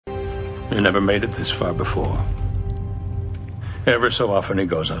He never made it this far before. Ever so often he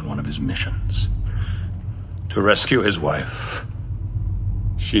goes on one of his missions to rescue his wife.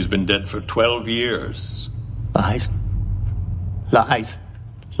 She's been dead for 12 years. Lies. Lies.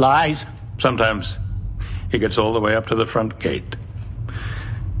 Lies. Sometimes he gets all the way up to the front gate.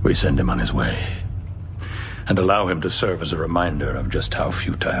 We send him on his way and allow him to serve as a reminder of just how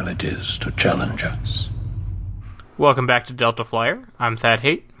futile it is to challenge us. Welcome back to Delta Flyer. I'm Thad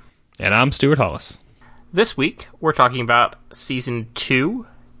Haight. And I'm Stuart Hollis. This week, we're talking about Season 2,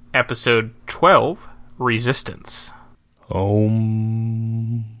 Episode 12, Resistance.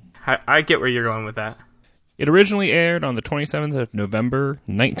 I get where you're going with that. It originally aired on the 27th of November,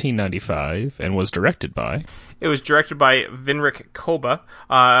 1995, and was directed by... It was directed by Vinrik Kolbe.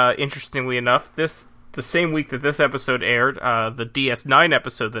 Interestingly enough, the same week that this episode aired, the DS9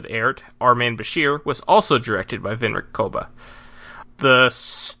 episode that aired, Arman Bashir, was also directed by Vinrik Kolbe. The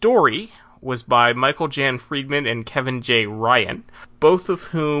story was by Michael Jan Friedman and Kevin J. Ryan, both of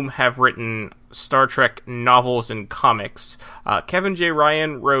whom have written Star Trek novels and comics. Kevin J.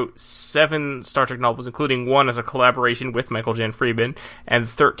 Ryan wrote 7 Star Trek novels, including one as a collaboration with Michael Jan Friedman, and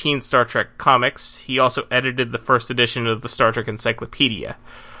 13 Star Trek comics. He also edited the first edition of the Star Trek Encyclopedia.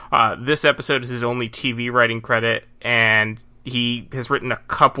 This episode is his only TV writing credit, and he has written a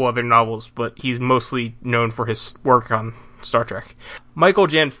couple other novels, but he's mostly known for his work on Star Trek. Michael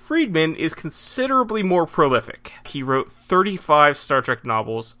Jan Friedman is considerably more prolific. He wrote 35 Star Trek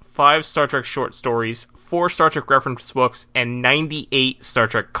novels, 5 Star Trek short stories, 4 Star Trek reference books, and 98 Star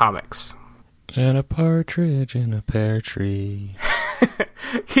Trek comics. And a partridge in a pear tree.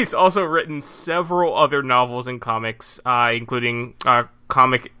 He's also written several other novels and comics, including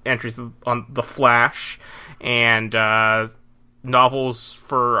comic entries on The Flash, and novels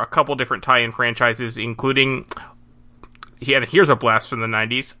for a couple different tie-in franchises, including... Here's a blast from the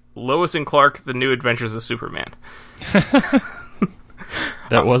 90s. Lois and Clark, The New Adventures of Superman.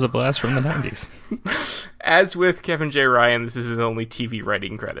 That was a blast from the 90s. As with Kevin J. Ryan, this is his only TV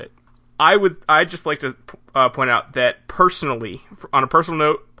writing credit. I'd just like to point out that personally, on a personal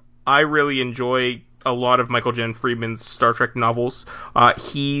note, I really enjoy a lot of Michael Jan Friedman's Star Trek novels.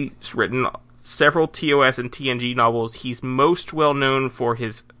 He's written several TOS and TNG novels. He's most well known for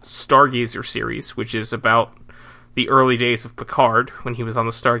his Stargazer series, which is about the early days of Picard when he was on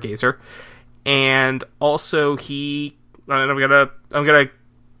the Stargazer, and also I'm gonna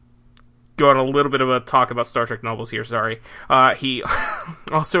go on a little bit of a talk about Star Trek novels here. Sorry, he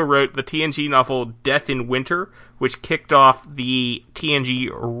also wrote the TNG novel Death in Winter, which kicked off the TNG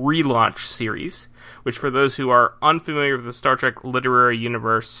relaunch series. Which, for those who are unfamiliar with the Star Trek literary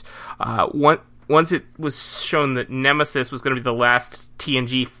universe, once it was shown that Nemesis was going to be the last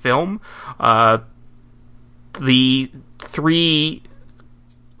TNG film, the 3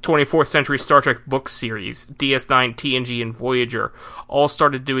 24th Century Star Trek book series, DS9, TNG, and Voyager, all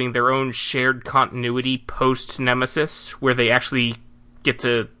started doing their own shared continuity post-Nemesis, where they actually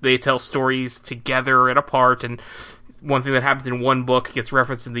they tell stories together and apart, and one thing that happens in one book gets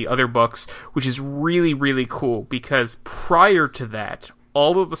referenced in the other books, which is really, really cool, because prior to that,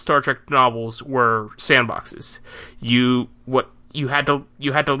 all of the Star Trek novels were sandboxes. You had to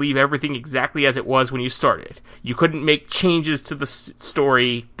leave everything exactly as it was when you started. You couldn't make changes to the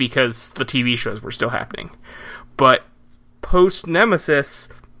story because the TV shows were still happening. But post-Nemesis,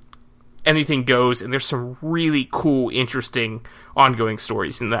 anything goes, and there's some really cool, interesting, ongoing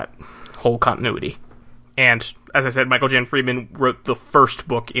stories in that whole continuity. And, as I said, Michael Jan Friedman wrote the first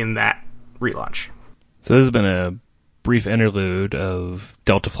book in that relaunch. So this has been a brief interlude of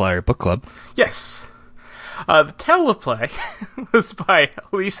Delta Flyer Book Club. Yes. The teleplay was by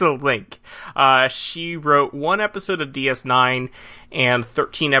Lisa Link. She wrote 1 episode of DS9 and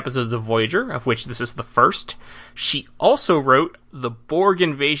 13 episodes of Voyager, of which this is the first. She also wrote the Borg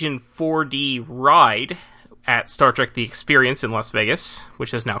Invasion 4D ride at Star Trek The Experience in Las Vegas,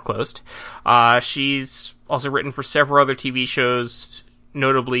 which is now closed. She's also written for several other TV shows,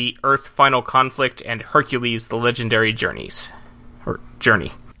 notably Earth Final Conflict and Hercules The Legendary Journey.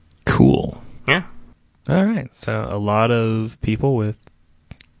 Cool. Yeah. All right, so a lot of people with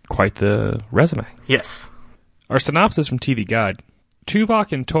quite the resume. Yes. Our synopsis from TV Guide.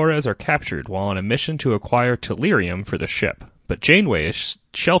 Tuvok and Torres are captured while on a mission to acquire Tellurium for the ship, but Janeway is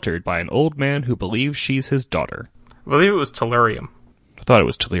sheltered by an old man who believes she's his daughter. I believe it was Tellurium. I thought it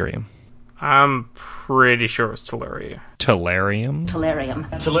was Tellurium. I'm pretty sure it was Tellurium. Tellurium?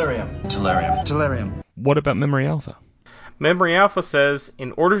 Tellurium. What about Memory Alpha? Memory Alpha says,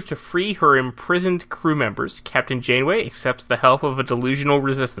 in order to free her imprisoned crew members, Captain Janeway accepts the help of a delusional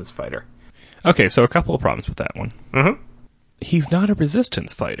resistance fighter. Okay, so a couple of problems with that one. Mm-hmm. He's not a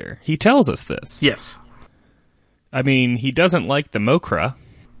resistance fighter. He tells us this. Yes. I mean, he doesn't like the Mokra.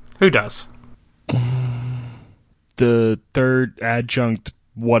 Who does? The third adjunct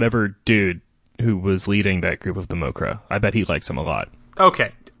whatever dude who was leading that group of the Mokra. I bet he likes him a lot.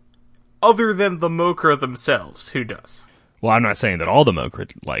 Okay. Other than the Mokra themselves, who does? Well, I'm not saying that all the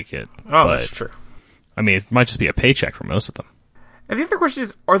Mokra like it. Oh, but, that's true. I mean, it might just be a paycheck for most of them. And the other question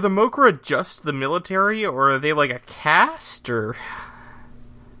is, are the Mokra just the military, or are they like a caste, or...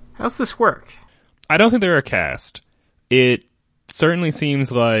 How's this work? I don't think they're a caste. It certainly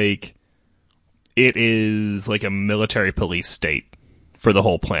seems like it is like a military police state for the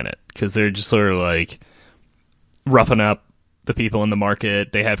whole planet, because they're just sort of like roughing up the people in the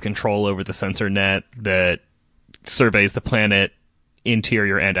market. They have control over the sensor net that surveys the planet,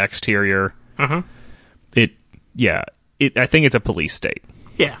 interior and exterior. Mm-hmm. I think it's a police state.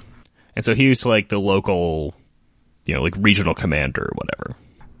 Yeah. And so he's like the local, like regional commander or whatever.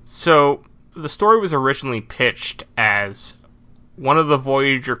 So the story was originally pitched as one of the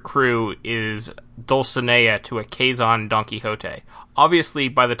Voyager crew is Dulcinea to a Kazon Don Quixote. Obviously,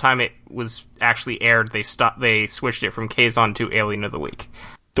 by the time it was actually aired, they switched it from Kazon to Alien of the Week.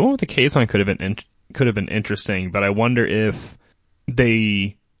 The one with the Kazon could have been interesting, but I wonder if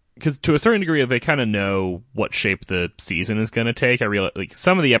because to a certain degree, they kind of know what shape the season is going to take. I realize, like,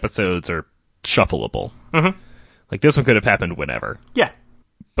 some of the episodes are shuffleable. Mm-hmm. Like, this one could have happened whenever. Yeah.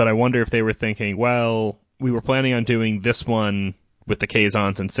 But I wonder if they were thinking, well, we were planning on doing this one with the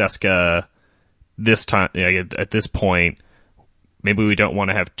Kazons and Seska this time, at this point. Maybe we don't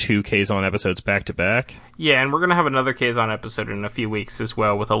want to have 2 Kazon episodes back to back. Yeah, and we're going to have another Kazon episode in a few weeks as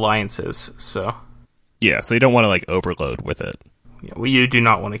well with alliances, so... Yeah, so you don't want to, like, overload with it. Yeah, well, you do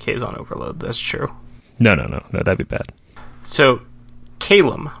not want a Kazon overload, that's true. No, that'd be bad. So,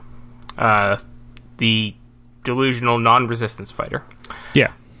 Kalem, the delusional non-resistance fighter...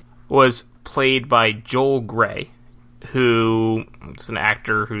 Yeah. Was played by Joel Grey, who is an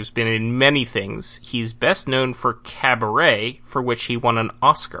actor who's been in many things. He's best known for Cabaret, for which he won an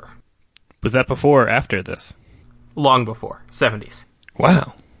Oscar. Was that before or after this? Long before, 70s.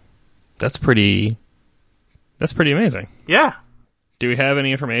 Wow. That's pretty amazing. Yeah. Do we have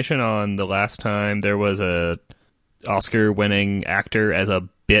any information on the last time there was a Oscar-winning actor as a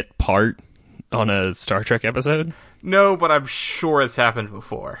bit part on a Star Trek episode? No, but I'm sure it's happened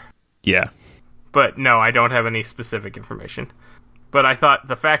before. Yeah. But no, I don't have any specific information. But I thought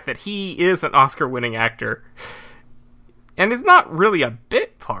the fact that he is an Oscar-winning actor, and is not really a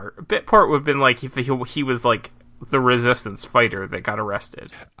bit part would have been like if he was like the Resistance fighter that got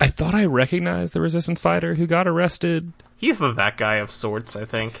arrested. I thought I recognized the Resistance fighter who got arrested. He's that guy of sorts, I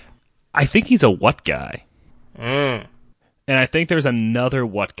think. I think he's a what guy. Mm. And I think there's another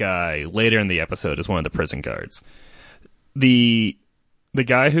what guy later in the episode as one of the prison guards. The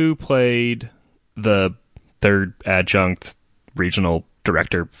guy who played the third adjunct regional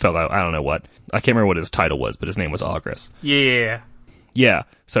director fellow, I don't know what. I can't remember what his title was, but his name was August. Yeah. Yeah,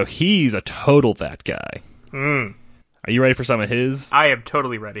 so he's a total that guy. Mm. Are you ready for some of his? I am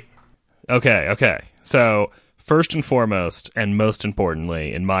totally ready. Okay. So, first and foremost, and most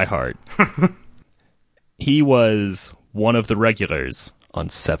importantly, in my heart, he was one of the regulars on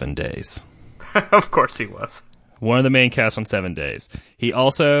 7 Days. Of course he was. One of the main cast on 7 Days. He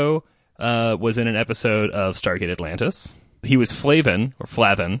also was in an episode of Stargate Atlantis. He was Flavin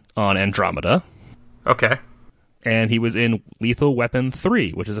on Andromeda. Okay. And he was in Lethal Weapon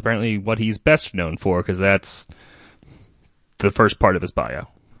 3, which is apparently what he's best known for, because that's the first part of his bio.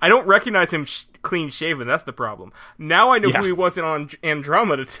 I don't recognize him clean-shaven, that's the problem. Now I know who he was on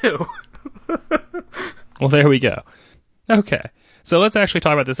Andromeda, too. Well, there we go. Okay. So let's actually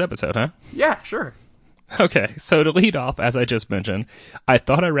talk about this episode, huh? Yeah, sure. Okay, so to lead off, as I just mentioned, I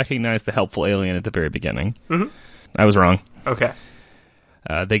thought I recognized the helpful alien at the very beginning. Mm-hmm. I was wrong. Okay.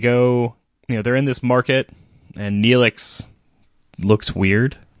 They go, they're in this market, and Neelix looks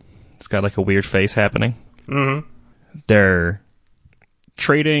weird. It's got like a weird face happening. Mm-hmm. They're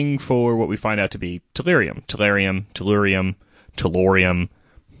trading for what we find out to be Tellurium,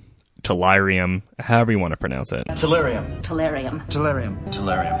 however you want to pronounce it. Tellurium.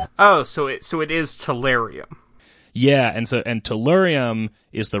 Oh, so it is Tellurium. Yeah, and Tellurium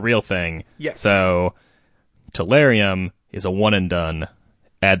is the real thing. Yes. So Tellurium is a one and done.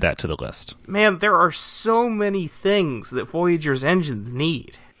 Add that to the list. Man, there are so many things that Voyager's engines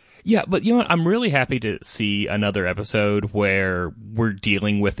need. Yeah, but you know what? I'm really happy to see another episode where we're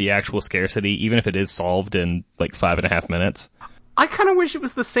dealing with the actual scarcity, even if it is solved in like 5.5 minutes. I kind of wish it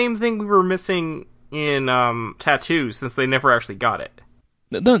was the same thing we were missing in Tattoo, since they never actually got it.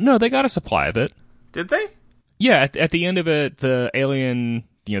 No, they got a supply of it. Did they? Yeah, at the end of it, the alien,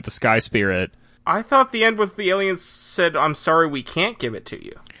 the sky spirit. I thought the end was the aliens said, "I'm sorry, we can't give it to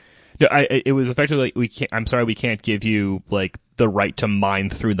you." No, it was effectively like, I'm sorry, we can't give you like the right to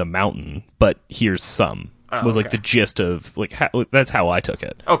mine through the mountain, but here's some. Was like the gist of like that's how I took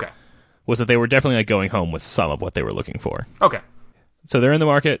it. Okay. Was that they were definitely like going home with some of what they were looking for. Okay. So they're in the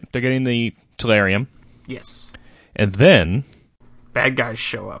market. They're getting the Tellurium. Yes. And then bad guys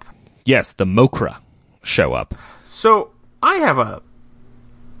show up. Yes, the Mokra show up. So I have a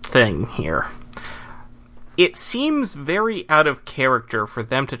thing here. It seems very out of character for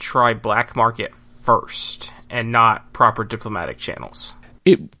them to try black market first and not proper diplomatic channels.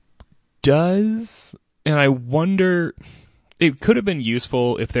 It does, and I wonder, it could have been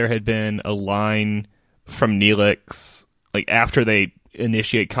useful if there had been a line from Neelix, like after they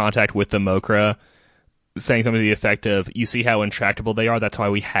initiate contact with the Mokra, saying something to the effect of, you see how intractable they are, that's why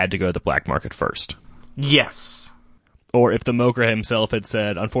we had to go to the black market first. Yes. Or if the Mokra himself had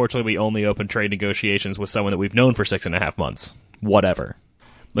said, unfortunately we only opened trade negotiations with someone that we've known for 6.5 months. Whatever.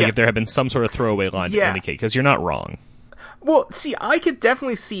 Like if there had been some sort of throwaway line to indicate, because you're not wrong. Well, see, I could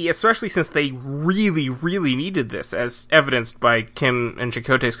definitely see, especially since they really, really needed this, as evidenced by Kim and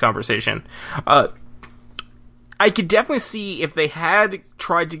Chakotay's conversation, I could definitely see if they had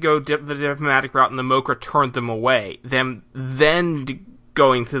tried to go the diplomatic route and the Mokra turned them away, them then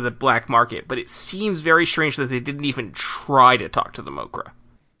going to the black market. But it seems very strange that they didn't even try to talk to the Mokra.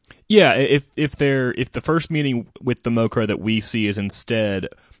 Yeah, if the first meeting with the Mokra that we see is instead,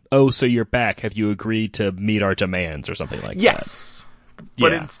 oh, so you're back, have you agreed to meet our demands or something like that? Yes.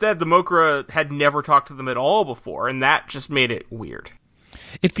 But instead, the Mokra had never talked to them at all before, and that just made it weird.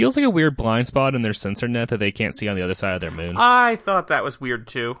 It feels like a weird blind spot in their sensor net that they can't see on the other side of their moon. I thought that was weird,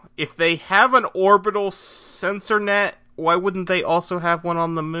 too. If they have an orbital sensor net, why wouldn't they also have one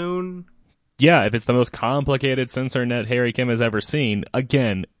on the moon? Yeah, if it's the most complicated sensor net Harry Kim has ever seen,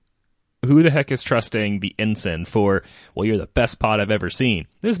 again, who the heck is trusting the ensign for, well, you're the best pod I've ever seen.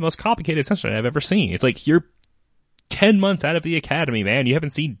 This is the most complicated sensor net I've ever seen. It's like, you're 10 months out of the academy, man. You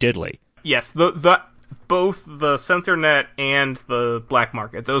haven't seen diddly. Yes, both the sensor net and the black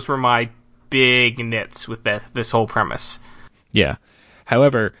market, those were my big nits with this whole premise. Yeah.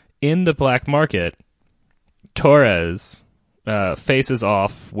 However, in the black market, Torres faces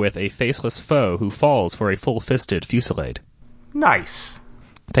off with a faceless foe who falls for a full-fisted fusillade. Nice.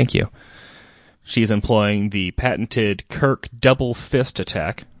 Thank you. She's employing the patented Kirk double fist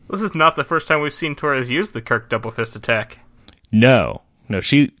attack. This is not the first time we've seen Torres use the Kirk double fist attack. No,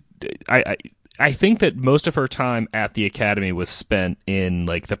 she. I think that most of her time at the academy was spent in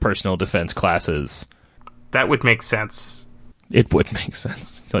like the personal defense classes. That would make sense. It would make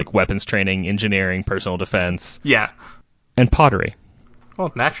sense, like weapons training, engineering, personal defense. Yeah, and pottery.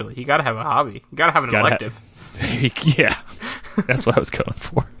 Well, naturally, you got to have a hobby. You got to have an elective. Yeah, that's what I was going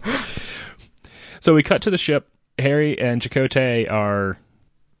for. So we cut to the ship. Harry and Chakotay are,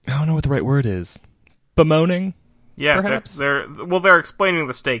 I don't know what the right word is, bemoaning? Yeah, perhaps? They're explaining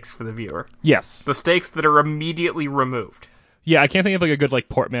the stakes for the viewer. Yes. The stakes that are immediately removed. Yeah, I can't think of like a good like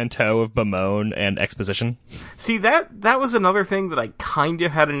portmanteau of bemoan and exposition. See, that was another thing that I kind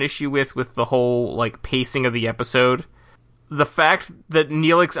of had an issue with the whole like pacing of the episode. The fact that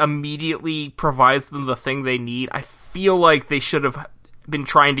Neelix immediately provides them the thing they need, I feel like they should have been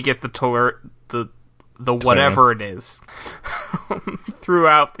trying to get the whatever it is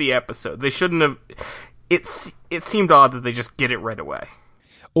throughout the episode. They shouldn't have. It seemed odd that they just get it right away.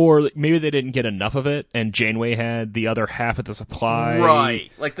 Or maybe they didn't get enough of it, and Janeway had the other half of the supply.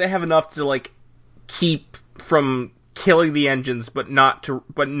 Right, like they have enough to like keep from killing the engines, but not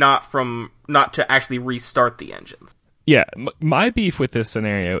to actually restart the engines. Yeah, my beef with this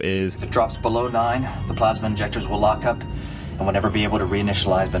scenario is, if it drops below 9, the plasma injectors will lock up and will never be able to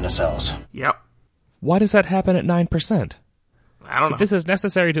reinitialize the nacelles. Yep. Why does that happen at 9%? I don't know. If this is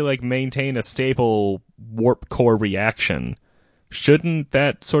necessary to like maintain a stable warp core reaction, shouldn't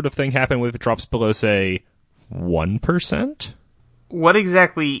that sort of thing happen if it drops below, say, 1%? What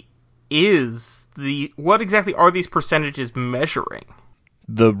exactly are these percentages measuring?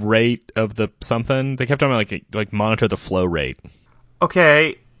 The rate of the something? They kept talking about like monitor the flow rate.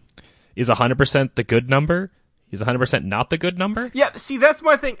 Okay. Is 100% the good number? Is 100% not the good number? Yeah, see, that's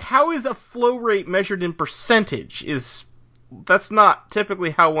my thing. How is a flow rate measured in percentage? That's not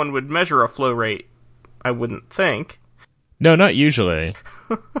typically how one would measure a flow rate, I wouldn't think. No, not usually.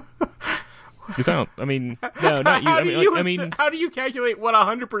 No, not you. How do you calculate what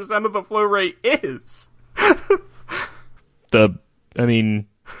 100% of the flow rate is? The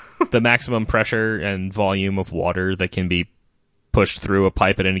maximum pressure and volume of water that can be pushed through a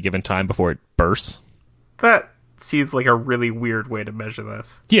pipe at any given time before it bursts. That seems like a really weird way to measure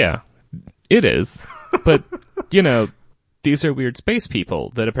this. Yeah, it is. But, these are weird space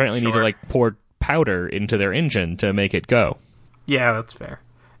people that apparently need to, like, pour powder into their engine to make it go. Yeah, that's fair.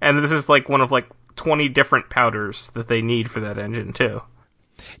 And this is, like, one of, like, 20 different powders that they need for that engine, too.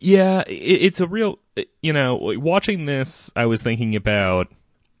 Yeah, it's a real... watching this, I was thinking about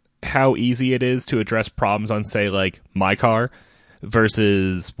how easy it is to address problems on, say, like, my car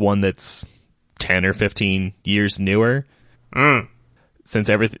versus one that's 10 or 15 years newer. Since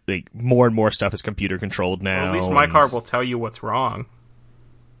everything, like, more and more stuff is computer controlled now. Well, at least my car will tell you what's wrong.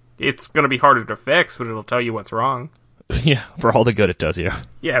 It's going to be harder to fix, but it'll tell you what's wrong. Yeah, for all the good it does you.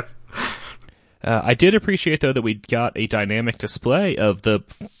 Yes. I did appreciate, though, that we got a dynamic display of the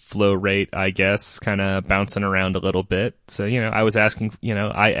flow rate, I guess, kind of bouncing around a little bit. So, I was asking,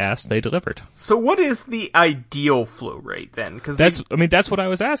 I asked, they delivered. So what is the ideal flow rate, then? Cause that's what I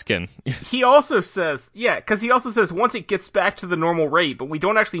was asking. He also says, once it gets back to the normal rate, but we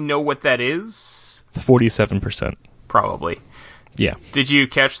don't actually know what that is. 47%. Probably. Yeah. Did you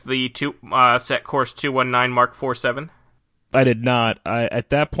catch the set course 219 Mark 47? I did not. At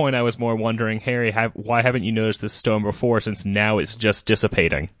that point, I was more wondering, Harry, why haven't you noticed this stone before, since now it's just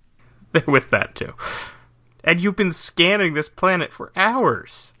dissipating? There was that, too. And you've been scanning this planet for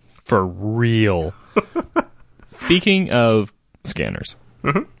hours. For real. Speaking of scanners,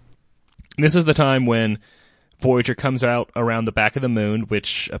 this is the time when Voyager comes out around the back of the moon,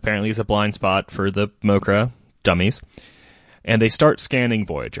 which apparently is a blind spot for the Mokra dummies, and they start scanning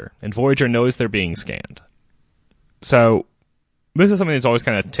Voyager, and Voyager knows they're being scanned. So... this is something that's always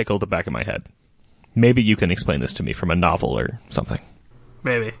kind of tickled the back of my head. Maybe you can explain this to me from a novel or something.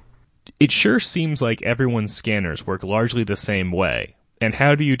 Maybe. It sure seems like everyone's scanners work largely the same way. And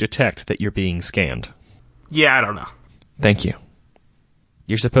how do you detect that you're being scanned? Yeah, I don't know. Thank you.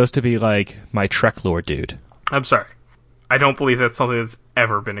 You're supposed to be like my Trek lore dude. I'm sorry. I don't believe that's something that's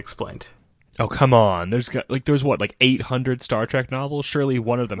ever been explained. Oh, come on. There's 800 Star Trek novels? Surely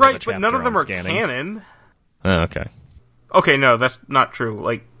one of them has a chapter but none of them are scannings. canon. Oh, okay. Okay, no, that's not true.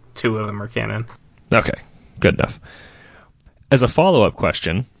 Like, 2 of them are canon. Okay, good enough. As a follow-up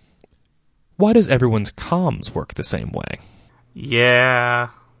question, why does everyone's comms work the same way?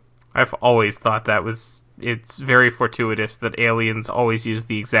 Yeah, I've always thought it's very fortuitous that aliens always use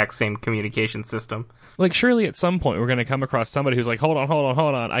the exact same communication system. Like, surely at some point we're going to come across somebody who's like, hold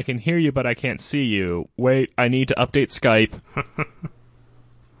on, I can hear you, but I can't see you. Wait, I need to update Skype.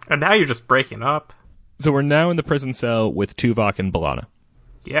 And now you're just breaking up. So we're now in the prison cell with Tuvok and B'Elanna.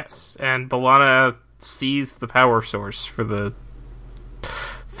 Yes, and B'Elanna sees the power source for the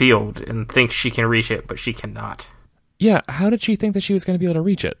field and thinks she can reach it, but she cannot. Yeah, how did she think that she was going to be able to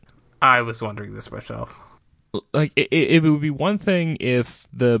reach it? I was wondering this myself. Like, it would be one thing if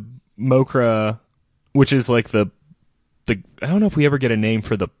the Mokra, which is like the I don't know if we ever get a name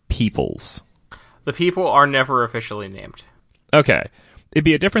for the peoples. The people are never officially named. Okay. It'd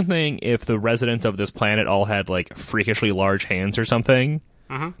be a different thing if the residents of this planet all had, like, freakishly large hands or something,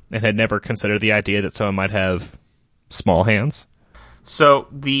 and had never considered the idea that someone might have small hands. So,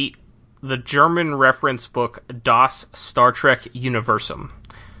 the German reference book Das Star Trek Universum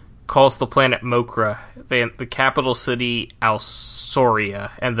calls the planet Mokra, the capital city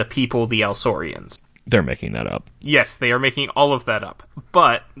Alsoria, and the people the Alsorians. They're making that up. Yes, they are making all of that up.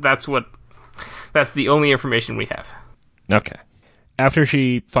 But that's the only information we have. Okay. After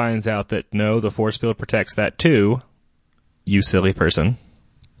she finds out that, no, the force field protects that too, you silly person,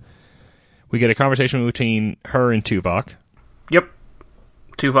 we get a conversation between her and Tuvok. Yep.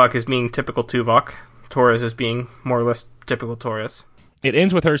 Tuvok is being typical Tuvok. Torres is being more or less typical Torres. It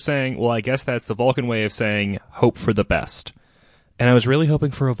ends with her saying, well, I guess that's the Vulcan way of saying hope for the best. And I was really hoping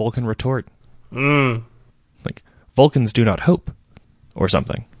for a Vulcan retort. Like, Vulcans do not hope. Or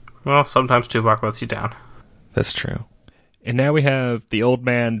something. Well, sometimes Tuvok lets you down. That's true. And now we have the old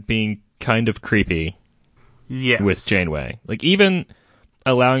man being kind of creepy. Yes. With Janeway. Like, even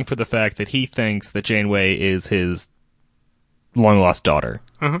allowing for the fact that he thinks that Janeway is his long-lost daughter.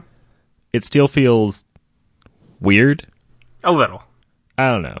 It still feels weird. A little.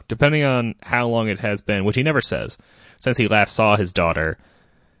 I don't know. Depending on how long it has been, which he never says, since he last saw his daughter,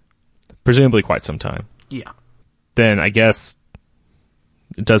 presumably quite some time. Yeah. Then I guess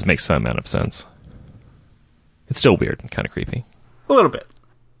it does make some amount of sense. It's still weird and kind of creepy. A little bit.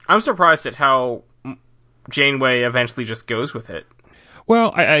 I'm surprised at how Janeway eventually just goes with it.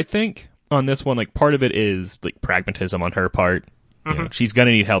 Well, I think on this one, like, part of it is like pragmatism on her part. You know, she's going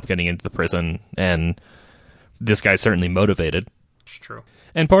to need help getting into the prison, and this guy's certainly motivated. It's true.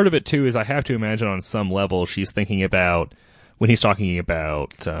 And part of it, too, is I have to imagine on some level she's thinking about, when he's talking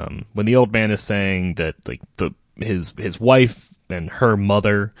about, when the old man is saying that, like, the his wife and her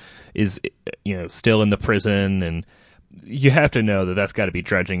mother is, still in the prison, and you have to know that that's got to be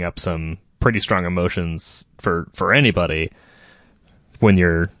dredging up some pretty strong emotions for anybody when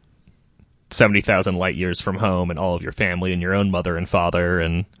you're 70,000 light years from home and all of your family and your own mother and father,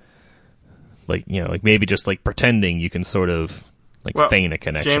 and maybe just pretending you can sort of feign a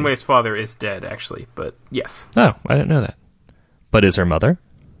connection. Janeway's father is dead, actually, but yes. Oh, I didn't know that. But is her mother?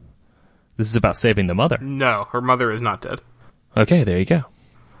 This is about saving the mother. No, her mother is not dead. Okay, there you go.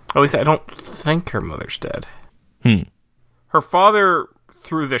 At least I don't think her mother's dead. Her father,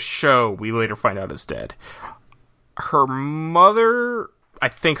 through the show, we later find out is dead. Her mother, I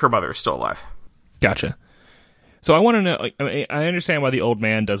think her mother is still alive. Gotcha. So I want to know, I understand why the old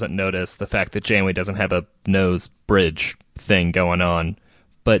man doesn't notice the fact that Janeway doesn't have a nose bridge thing going on,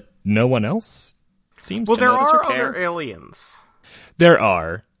 but no one else seems to notice or care. Well, there are other aliens. There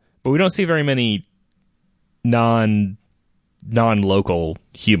are, but we don't see very many non-local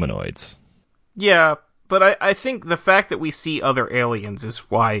humanoids. Yeah, but I think the fact that we see other aliens is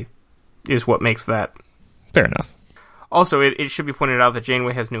what makes that. Fair enough. Also, it should be pointed out that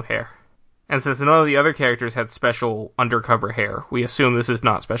Janeway has new hair. And since none of the other characters had special undercover hair, we assume this is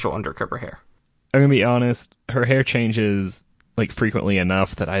not special undercover hair. I'm going to be honest, her hair changes frequently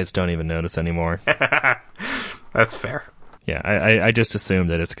enough that I just don't even notice anymore. That's fair. Yeah, I just assume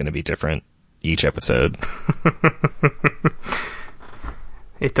that it's going to be different each episode.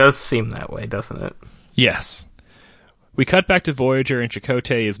 It does seem that way, doesn't it? Yes. We cut back to Voyager, and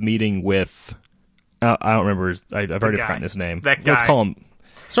Chakotay is meeting with... I don't remember. I've already forgotten his name. That guy. Let's call him...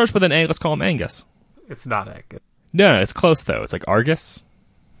 Starts with an A. Let's call him Angus. It's not Angus. No, it's close, though. It's Argus.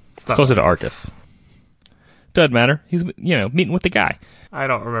 It's closer to Argus. Doesn't matter. He's, meeting with the guy. I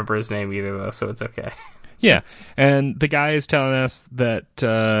don't remember his name either, though, so it's okay. Yeah, and the guy is telling us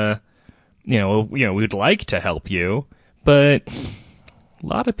that, we'd like to help you, but a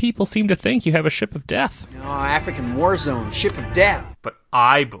lot of people seem to think you have a ship of death. No, African war zone, ship of death. But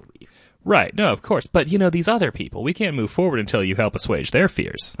I believe. Right, no, of course. But, these other people, we can't move forward until you help assuage their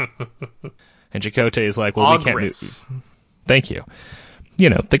fears. And Chakotay is like, well, we can't move. Thank you.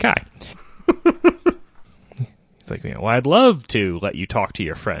 The guy. He's like, well, I'd love to let you talk to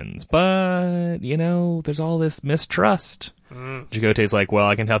your friends, but, there's all this mistrust. Chakotay's like, well,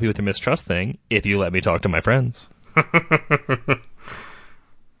 I can help you with the mistrust thing if you let me talk to my friends.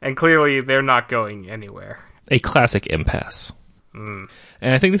 And clearly, they're not going anywhere. A classic impasse. And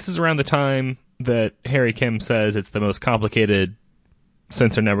I think this is around the time that Harry Kim says it's the most complicated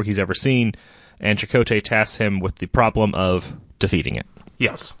sensor network he's ever seen, and Chakotay tasks him with the problem of defeating it.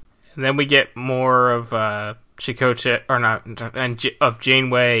 Yes. And then we get more of Chakotay, of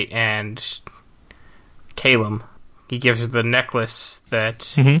Janeway and Calum. He gives her the necklace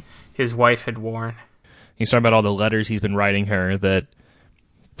that his wife had worn. He's talking about all the letters he's been writing her that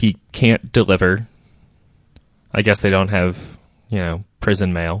he can't deliver. I guess they don't have...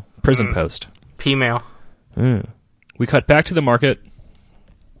 prison mail. Prison post. P-mail. We cut back to the market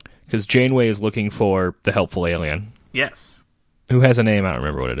because Janeway is looking for the helpful alien. Yes. Who has a name? I don't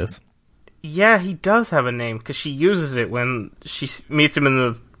remember what it is. Yeah, he does have a name because she uses it when she meets him in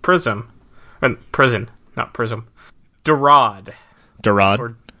the prison. Prison, not prism. Darad.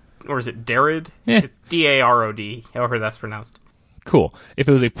 Darad? Or is it Darad? Yeah. It's D-A-R-O-D, however that's pronounced. Cool. If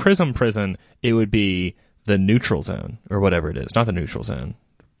it was a prison, it would be the neutral zone, or whatever it is. Not the neutral zone.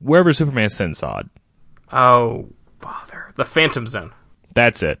 Wherever Superman sends Zod. Oh, bother. The Phantom Zone.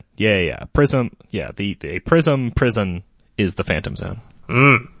 That's it. Yeah. Prism. Yeah, the prism prison is the Phantom Zone.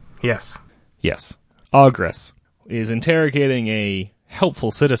 Yes. Yes. Ogress is interrogating a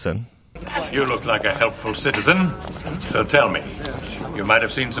helpful citizen. You look like a helpful citizen. So tell me, you might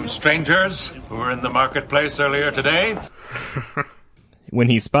have seen some strangers who were in the marketplace earlier today? When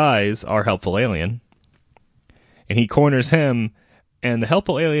he spies our helpful alien, and he corners him, and the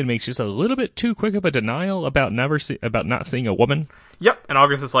helpful alien makes just a little bit too quick of a denial about not seeing a woman. Yep, and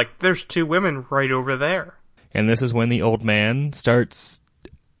August is like, there's two women right over there. And this is when the old man starts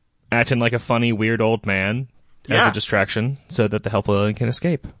acting like a funny, weird old man as a distraction so that the helpful alien can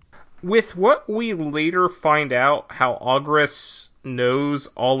escape. With what we later find out how Ogress knows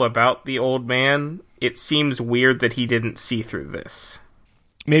all about the old man, it seems weird that he didn't see through this.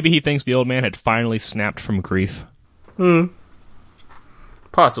 Maybe he thinks the old man had finally snapped from grief.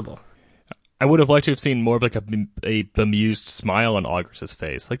 Possible. I would have liked to have seen more of a bemused smile on Ogress's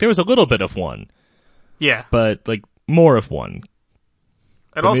face. There was a little bit of one. Yeah. But more of one.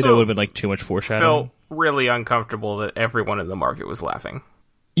 It maybe also that would have been too much foreshadowing. felt really uncomfortable that everyone in the market was laughing.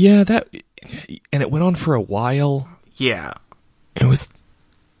 Yeah, and it went on for a while. Yeah. That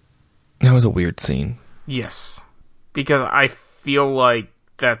was a weird scene. Yes. Because I feel like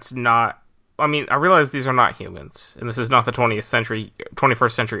that's not... I mean, I realize these are not humans, and this is not the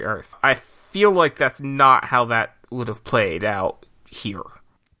 21st century Earth. I feel like that's not how that would have played out here.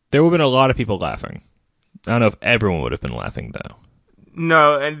 There would have been a lot of people laughing. I don't know if everyone would have been laughing, though.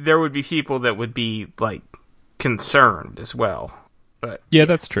 No, and there would be people that would be, like, concerned as well. But yeah,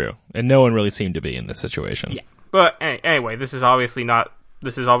 that's true. And no one really seemed to be in this situation. Yeah. But anyway, this is obviously not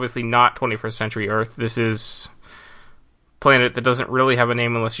 21st century Earth. This is a planet that doesn't really have a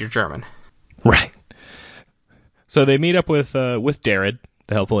name unless you're German. Right. So they meet up with Darryd,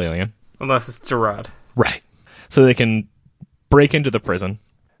 the helpful alien. Unless it's Gerard. Right. So they can break into the prison.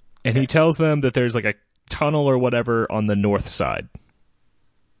 And he tells them that there's like a tunnel or whatever on the north side.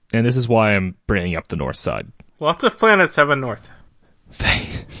 And this is why I'm bringing up the north side. Lots of planets have a north.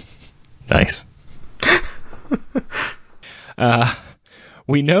 Nice.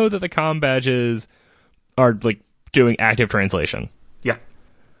 We know that the comm badges are like doing active translation. Yeah.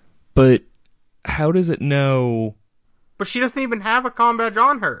 But how does it know? But she doesn't even have a comm badge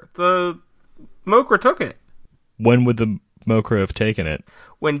on her. The Mokra took it. When would the Mokra have taken it?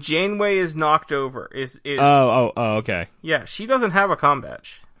 When Janeway is knocked over. Oh, okay. Yeah, she doesn't have a comm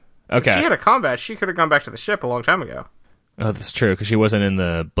badge. Okay. If she had a comm badge, she could have gone back to the ship a long time ago. Oh, that's true, because she wasn't in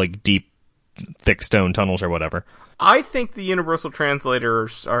the like deep, thick stone tunnels or whatever. I think the universal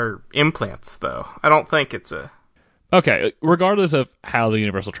translators are implants, though. I don't think it's a... Okay, regardless of how the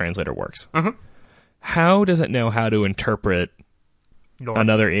universal translator works, how does it know how to interpret North.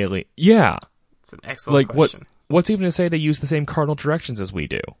 another alien? Yeah. It's an excellent question. What's even to say they use the same cardinal directions as we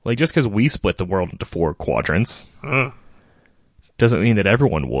do? Like, just because we split the world into 4 quadrants doesn't mean that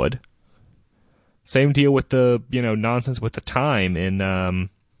everyone would. Same deal with the, nonsense with the time in, Time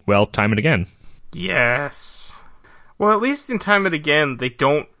and Again. Yes. Well, at least in Time and Again, they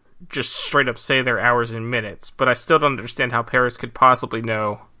don't just straight up say their hours and minutes, but I still don't understand how Paris could possibly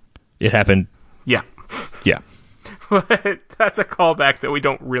know. It happened. Yeah. Yeah. But that's a callback that we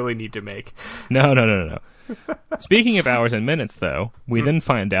don't really need to make. No. Speaking of hours and minutes, though, we then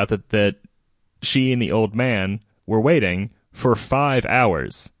find out that she and the old man were waiting for 5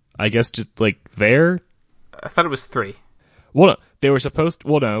 hours. I guess just, there? I thought it was 3. Well, no, they were supposed...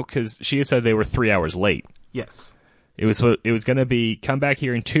 Well, no, because she had said they were 3 hours late. Yes. It was going to be, come back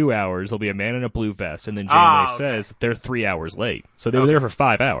here in 2 hours, there'll be a man in a blue vest, and then Janeway says they're 3 hours late. So they were there for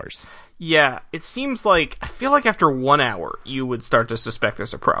 5 hours. Yeah, it seems like... I feel like after 1 hour, you would start to suspect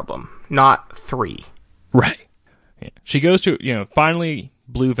there's a problem. Not 3. Right. Yeah. She goes to, finally,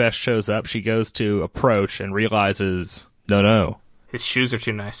 Blue Vest shows up. She goes to approach and realizes, no. His shoes are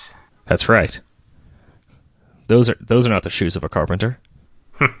too nice. That's right. Those are not the shoes of a carpenter.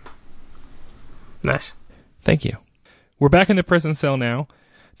 Nice. Thank you. We're back in the prison cell now.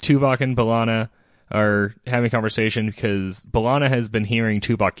 Tuvok and B'Elanna are having a conversation because B'Elanna has been hearing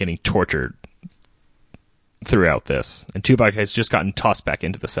Tuvok getting tortured throughout this. And Tuvok has just gotten tossed back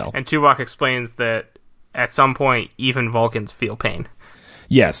into the cell. And Tuvok explains that at some point, even Vulcans feel pain.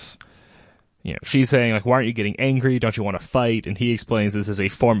 Yes. She's saying, why aren't you getting angry? Don't you want to fight? And he explains this is a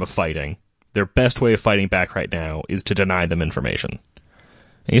form of fighting. Their best way of fighting back right now is to deny them information.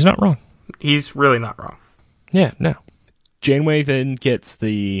 And he's not wrong. He's really not wrong. Yeah, no. Janeway then gets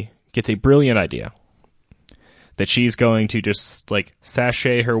a brilliant idea that she's going to just,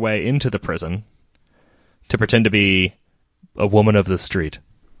 sashay her way into the prison to pretend to be a woman of the street.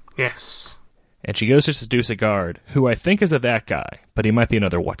 Yes. And she goes to seduce a guard, who I think is a that guy, but he might be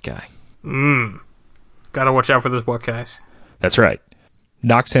another what guy. Gotta watch out for those what guys. That's right.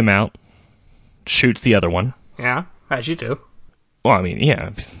 Knocks him out, shoots the other one. Yeah, as you do. Well, I mean,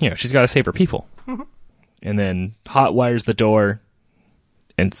 yeah, she's got to save her people. Mm-hmm. And then hot wires the door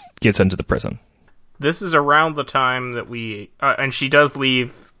and gets into the prison. This is around the time that we... and she does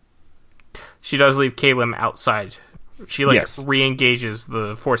leave... She does leave Caleb outside. She, re-engages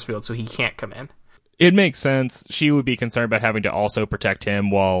the force field so he can't come in. It makes sense. She would be concerned about having to also protect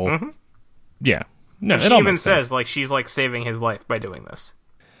him while... Mm-hmm. Yeah. No, and she even says, she's, saving his life by doing this.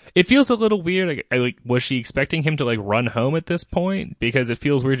 It feels a little weird. Was she expecting him to, run home at this point? Because it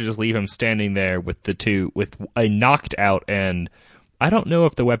feels weird to just leave him standing there with with a knocked out, and I don't know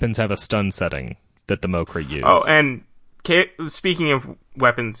if the weapons have a stun setting that the Mokra use. Oh, and speaking of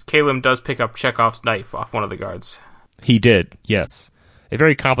weapons, Caleb does pick up Chekhov's knife off one of the guards. He did, yes. A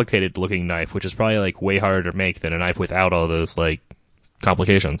very complicated-looking knife, which is probably, way harder to make than a knife without all those,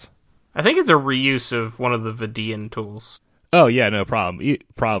 complications. I think it's a reuse of one of the Vidian tools. Oh, yeah, no problem.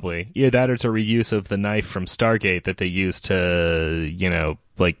 Probably. Either that or it's a reuse of the knife from Stargate that they used to,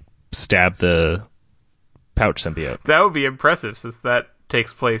 stab the pouch symbiote. That would be impressive, since that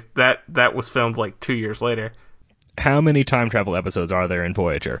takes place. That was filmed like 2 years later. How many time travel episodes are there in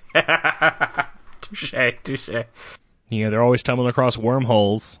Voyager? Touche. You know, they're always tumbling across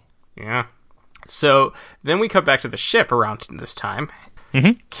wormholes. Yeah. So then we come back to the ship around this time.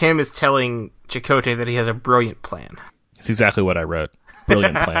 Mm-hmm. Kim is telling Chakotay that he has a brilliant plan. It's exactly what I wrote.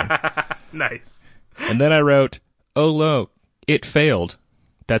 Brilliant plan. Nice. And then I wrote, oh, look, it failed.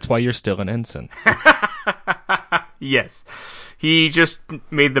 That's why you're still an ensign. Yes. He just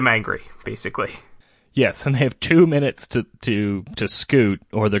made them angry, basically. Yes, and they have 2 minutes to scoot,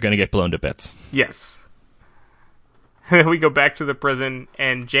 or they're going to get blown to bits. Yes. Then we go back to the prison,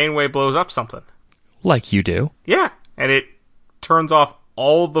 and Janeway blows up something. Like you do. Yeah, and it turns off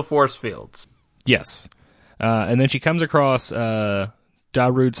all the force fields. Yes. And then she comes across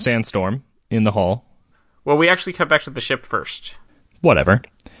Darude Sandstorm in the hall. Well, we actually cut back to the ship first. Whatever.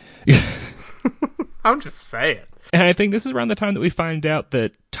 I'm just saying. And I think this is around the time that we find out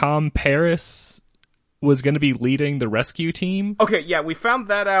that Tom Paris was going to be leading the rescue team. Okay, yeah, we found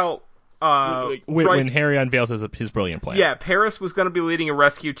that out. When Harry unveils his brilliant plan. Yeah, Paris was going to be leading a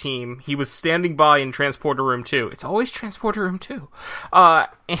rescue team. He was standing by in Transporter Room 2. It's always Transporter Room 2.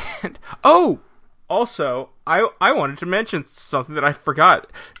 And, also, I wanted to mention something that I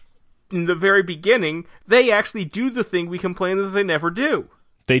forgot. In the very beginning, they actually do the thing we complain that they never do.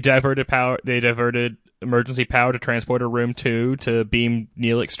 They diverted emergency power to Transporter Room 2 to beam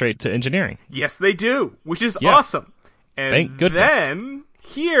Neelix straight to engineering. Yes, they do, which is awesome. And thank goodness. Then,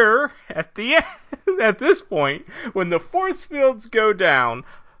 here, at the end, at this point, when the force fields go down,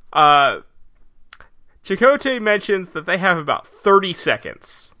 Chakotay mentions that they have about 30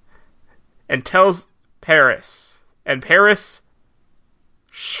 seconds. And tells Paris. And Paris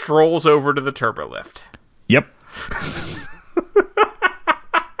strolls over to the turbolift. Yep.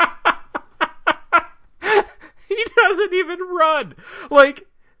 He doesn't even run. Like,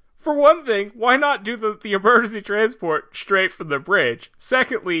 for one thing, why not do the emergency transport straight from the bridge?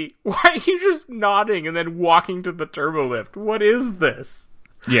 Secondly, why are you just nodding and then walking to the turbolift? What is this?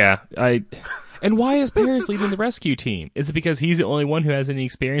 Yeah, And why is Paris leading the rescue team? Is it because he's the only one who has any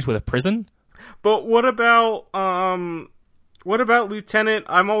experience with a prison? But what about Lieutenant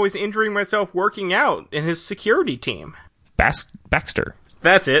I'm always injuring myself working out in his security team? Baxter.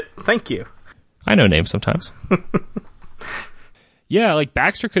 That's it. Thank you. I know names sometimes. Yeah, like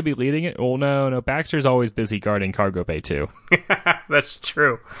Baxter could be leading it. Well, no, Baxter's always busy guarding Cargo Bay too. That's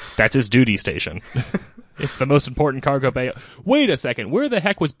true. That's his duty station. It's the most important cargo bay. Wait a second, where the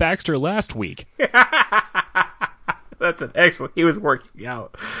heck was Baxter last week? That's an excellent. He was working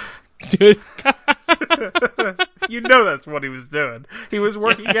out. Dude. You know that's what he was doing. He was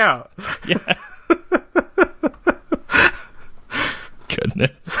working out. Yeah.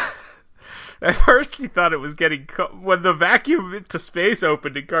 Goodness. At first he thought it was getting... when the vacuum to space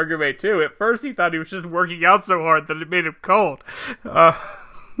opened in Cargo Bay 2, at first he thought he was just working out so hard that it made him cold.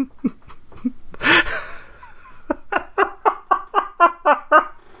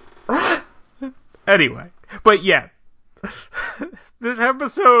 Anyway, but yeah. This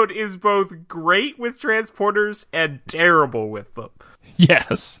episode is both great with transporters and terrible with them.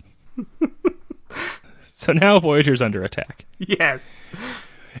 Yes. So now Voyager's under attack. Yes.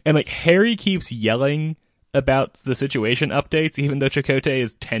 And like Harry keeps yelling about the situation updates even though Chakotay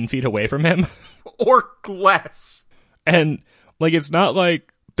is 10 feet away from him. Or less. And like it's not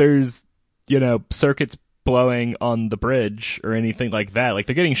like there's, circuits blowing on the bridge or anything like that. Like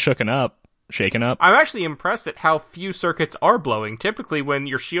they're getting shaken up. I'm actually impressed at how few circuits are blowing. Typically, when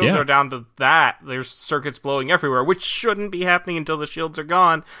your shields are down to that, there's circuits blowing everywhere, which shouldn't be happening until the shields are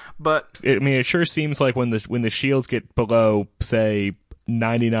gone. But it sure seems like when the shields get below, say,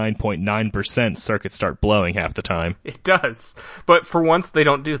 99.9%, circuits start blowing half the time. It does. But for once, they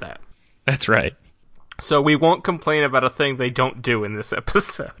don't do that. That's right. So we won't complain about a thing they don't do in this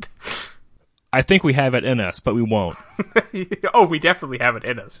episode. I think we have it in us, but we won't. Oh, we definitely have it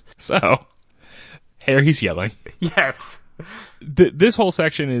in us. So... Harry's yelling. Yes. This whole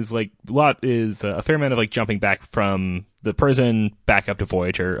section is a fair amount of jumping back from the prison back up to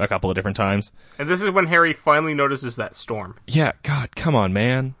Voyager a couple of different times. And this is when Harry finally notices that storm. Yeah, God, come on,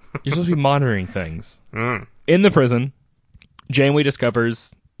 man. You're supposed to be monitoring things. In the prison, Janeway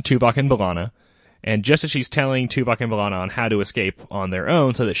discovers Tuvok and B'Elanna, and just as she's telling Tuvok and B'Elanna on how to escape on their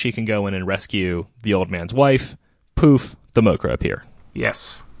own so that she can go in and rescue the old man's wife, poof, the Mokra appear.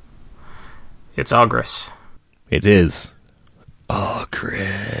 Yes. It's Ogris. It is.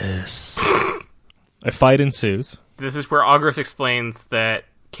 Ogris. A fight ensues. This is where Ogris explains that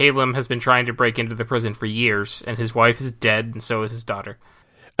Caleb has been trying to break into the prison for years, and his wife is dead, and so is his daughter.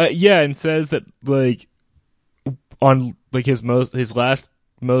 Yeah, and says that, on like his last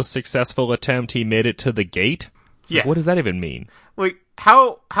most successful attempt, he made it to the gate. Yeah. What does that even mean? Like,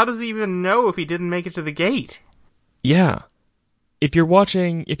 how does he even know if he didn't make it to the gate? Yeah. If you're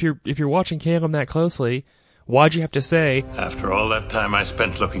watching Caleb that closely, why'd you have to say, After all that time I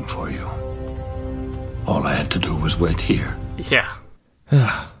spent looking for you, all I had to do was wait here. Yeah.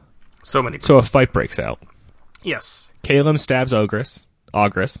 So many. so a fight breaks out. Yes. Caleb stabs Ogris.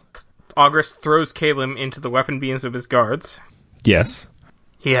 Ogris throws Caleb into the weapon beams of his guards. Yes.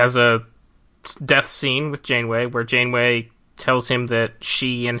 He has a death scene with Janeway, where Janeway tells him that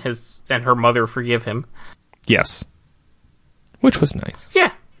she and her mother forgive him. Yes. Which was nice.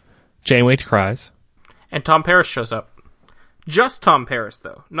 Yeah. Janeway cries. And Tom Paris shows up. Just Tom Paris,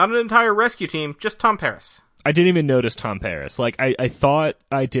 though. Not an entire rescue team, just Tom Paris. I didn't even notice Tom Paris. Like, I thought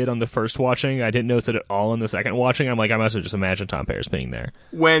I did on the first watching. I didn't notice it at all on the second watching. I'm like, I must have just imagined Tom Paris being there.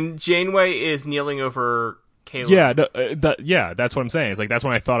 When Janeway is kneeling over Caleb. Yeah, that's what I'm saying. It's like, that's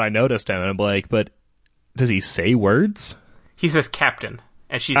when I thought I noticed him. And I'm like, but does he say words? He says Captain,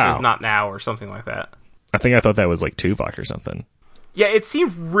 and she says not now, or something like that. I thought that was like Tuvok or something. Yeah, it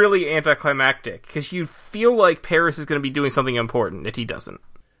seemed really anticlimactic, because you feel like Paris is going to be doing something important, and he doesn't.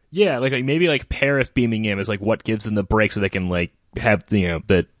 Yeah, like maybe like Paris beaming him is like what gives them the break so they can like have, you know,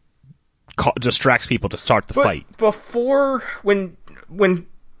 that distracts people to start the fight. Before, when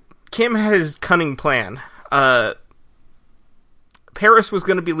Kim had his cunning plan, Paris was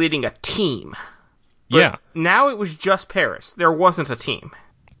going to be leading a team. But yeah. Now it was just Paris. There wasn't a team.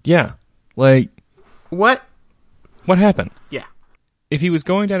 Yeah. Like, what happened? Yeah. If he was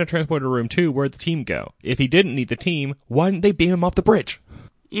going down to Transporter Room 2, where'd the team go? If he didn't need the team, why didn't they beam him off the bridge?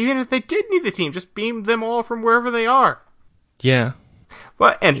 Even if they did need the team, just beam them all from wherever they are. Yeah.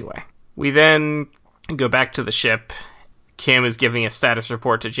 Well, anyway, we then go back to the ship. Kim is giving a status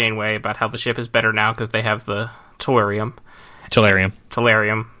report to Janeway about how the ship is better now because they have the Tellurium.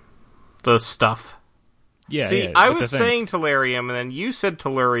 The stuff. Yeah. See, yeah, I was saying Tellurium, and then you said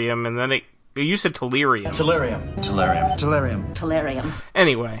Tellurium, and then you said Tellurium. Tellurium.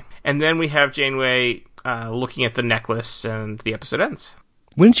 Anyway, and then we have Janeway looking at the necklace, and the episode ends.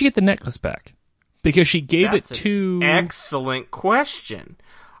 When did she get the necklace back? Because she gave it to... Excellent question.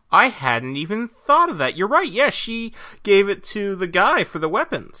 I hadn't even thought of that. You're right. Yeah, she gave it to the guy for the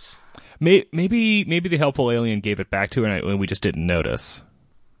weapons. Maybe the helpful alien gave it back to her and we just didn't notice.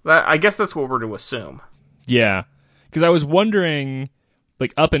 I guess that's what we're to assume. Yeah. Because I was wondering,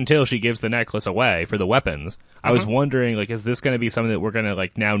 like, up until she gives the necklace away for the weapons, I was wondering, like, is this going to be something that we're going to,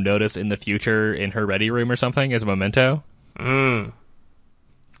 like, now notice in the future in her ready room or something as a memento?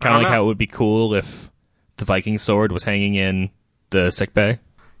 Kind of like how it would be cool if the Viking sword was hanging in the sickbay.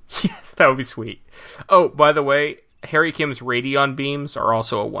 Yes, that would be sweet. Oh, by the way, Harry Kim's radion beams are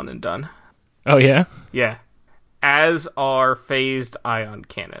also a one and done. Oh, yeah? Yeah. As are phased ion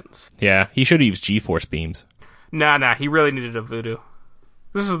cannons. Yeah, he should have used G-force beams. Nah, he really needed a voodoo.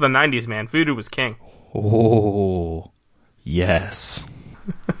 This is the 90s, man. Voodoo was king. Oh, yes.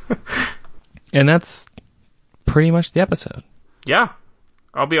 And that's pretty much the episode. Yeah.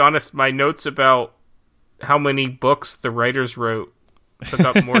 I'll be honest, my notes about how many books the writers wrote took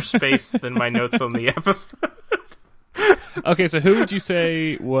up more space than my notes on the episode. Okay, so who would you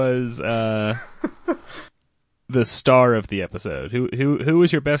say was the star of the episode? Who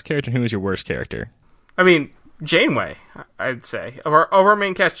was your best character and who was your worst character? I mean, Janeway, I'd say. Of our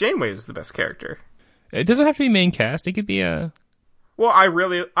main cast, Janeway is the best character. It doesn't have to be main cast. It could be a... Well, I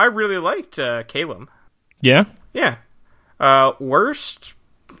really liked Caleb. Yeah? Yeah. Worst,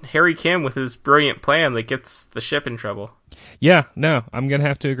 Harry Kim with his brilliant plan that gets the ship in trouble. Yeah, no, I'm going to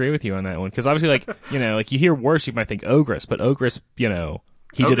have to agree with you on that one. Because obviously, like, you know, like you hear worse, you might think Ogris, but Ogris, you know,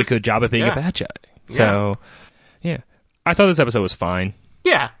 he did a good job of being a bad guy. So, yeah. I thought this episode was fine.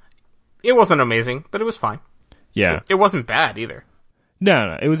 Yeah. It wasn't amazing, but it was fine. Yeah. It wasn't bad either.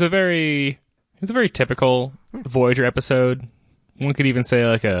 No, it was a very typical Voyager episode. One could even say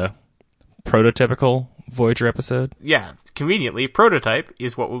like a prototypical Voyager episode. Yeah, conveniently, Prototype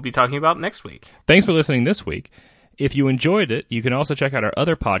is what we'll be talking about next week. Thanks for listening this week. If you enjoyed it, you can also check out our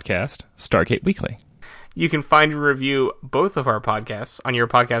other podcast, Stargate Weekly. You can find and review both of our podcasts on your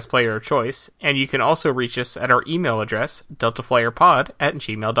podcast player of choice, and you can also reach us at our email address,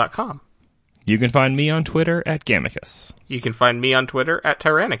 deltaflyerpod@gmail.com. You can find me on Twitter at Gamicus. You can find me on Twitter at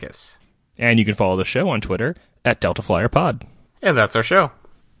Tyrannicus. And you can follow the show on Twitter at DeltaFlyerPod. And that's our show.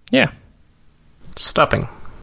 Yeah. Stuffing.